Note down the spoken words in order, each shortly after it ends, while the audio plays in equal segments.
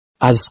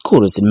As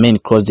schools remain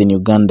closed in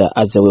Uganda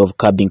as a way of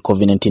curbing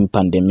COVID-19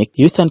 pandemic,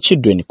 youth and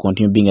children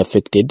continue being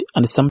affected,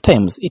 and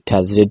sometimes it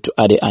has led to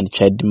early and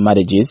child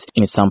marriages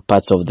in some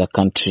parts of the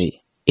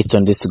country. It's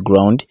on this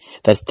ground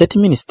that State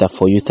Minister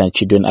for Youth and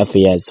Children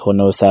Affairs,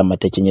 HON.SARAH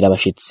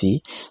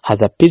Mateke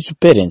has appealed to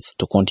parents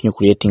to continue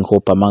creating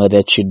hope among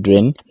their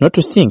children, not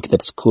to think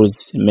that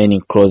schools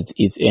remaining closed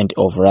is end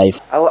of life.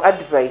 Our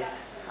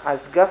advice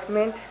as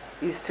government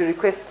is to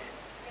request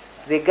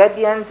the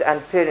guardians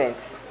and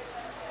parents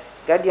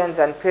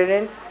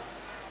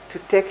to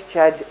take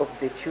charge of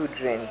the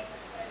children,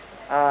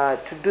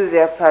 to do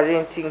their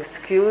parenting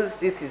skills.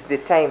 This is the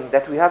time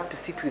that we have to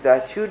sit with our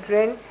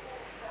children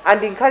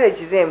and encourage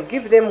them,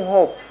 give them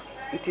hope.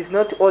 It is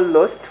not all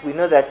lost. We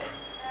know that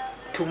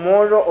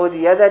tomorrow or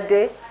the other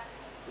day,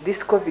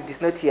 this COVID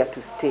is not here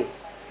to stay.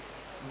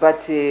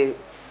 But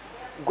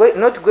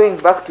not going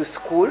back to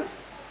school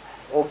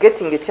or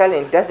getting a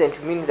challenge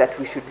doesn't mean that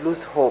we should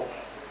lose hope.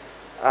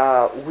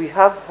 We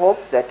have hope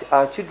that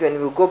our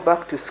children will go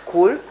back to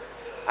school,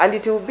 and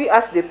it will be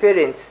us, the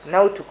parents,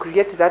 now to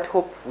create that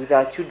hope with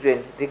our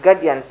children, the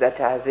guardians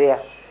that are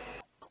there.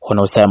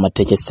 HON.SARAH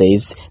Mateke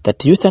says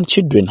that youth and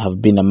children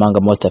have been among the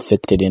most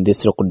affected in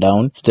this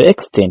lockdown, to the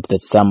extent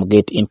that some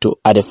get into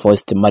early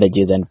forced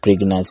marriages and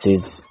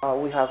pregnancies.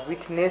 We have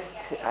witnessed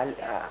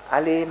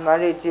early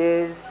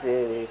marriages,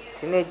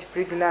 teenage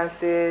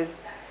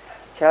pregnancies,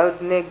 child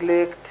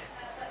neglect.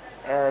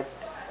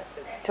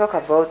 Talk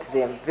about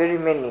them, very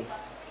many.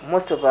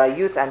 Most of our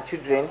youth and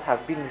children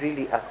have been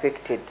really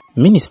affected.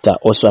 Minister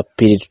also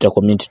appealed to the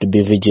community to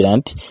be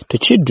vigilant to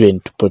children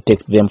to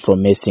protect them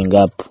from messing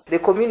up. The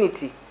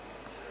community,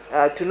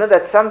 to know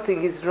that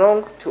something is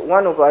wrong to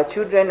one of our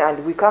children,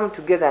 and we come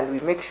together and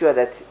we make sure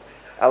that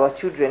our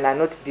children are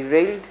not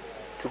derailed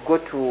to go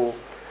to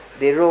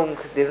the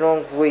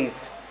wrong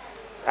ways.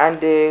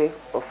 And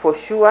for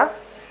sure,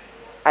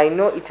 I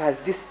know it has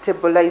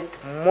destabilized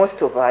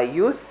most of our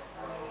youth,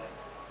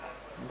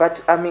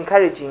 but I'm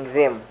encouraging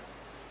them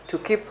to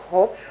keep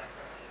hope,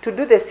 to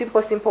do the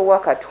simple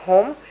work at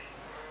home,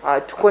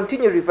 to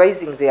continue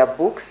revising their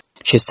books.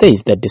 She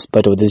says that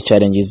despite of these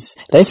challenges,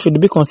 life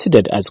should be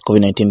considered as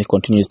COVID-19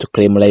 continues to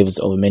claim lives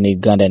of many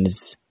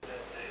Ugandans.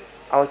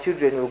 Our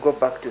children will go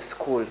back to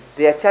school.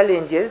 There are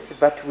challenges,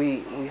 but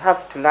we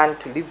have to learn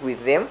to live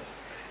with them.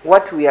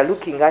 What we are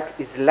looking at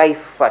is life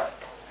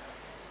first.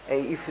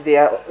 If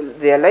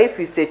their life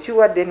is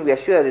secure, then we are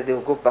sure that they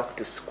will go back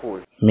to school.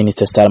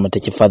 Minister Sarah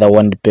Mateke further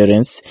warned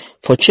parents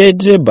for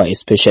child labor,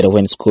 especially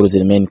when schools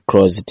remain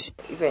closed.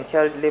 Even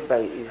child labor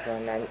is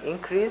on an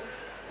increase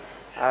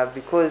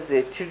because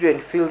the children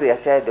feel they are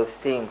tired of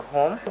staying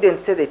home. They didn't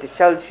say that a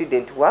child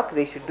shouldn't work,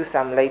 they should do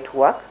some light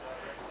work.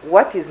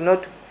 What is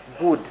not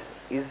good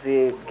is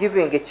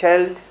giving a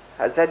child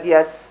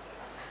hazardous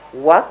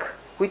work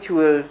which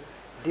will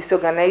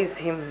disorganize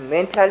him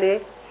mentally,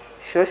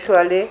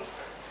 socially,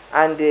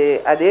 and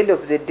at the end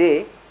of the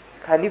day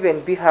can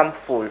even be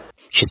harmful.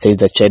 She says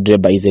that child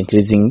labor is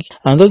increasing,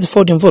 and those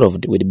found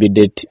involved will be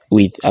dealt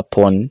with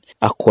upon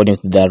according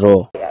to the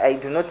law. I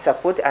do not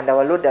support, and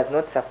our law does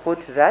not support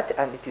that,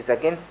 and it is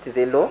against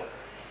the law.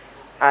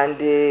 And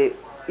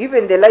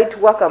even the light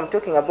work I'm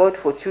talking about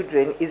for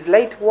children is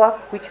light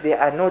work which they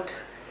are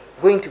not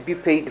going to be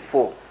paid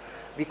for.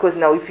 Because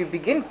now if you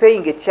begin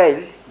paying a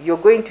child, you're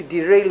going to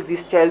derail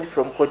this child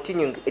from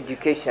continuing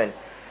education.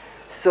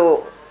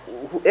 So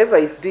whoever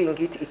is doing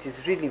it, it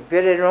is really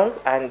very wrong,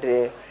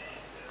 and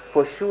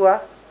for sure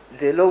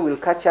the law will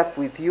catch up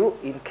with you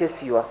in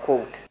case you are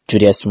caught.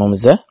 Julius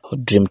Mumza,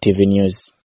 Dream TV News.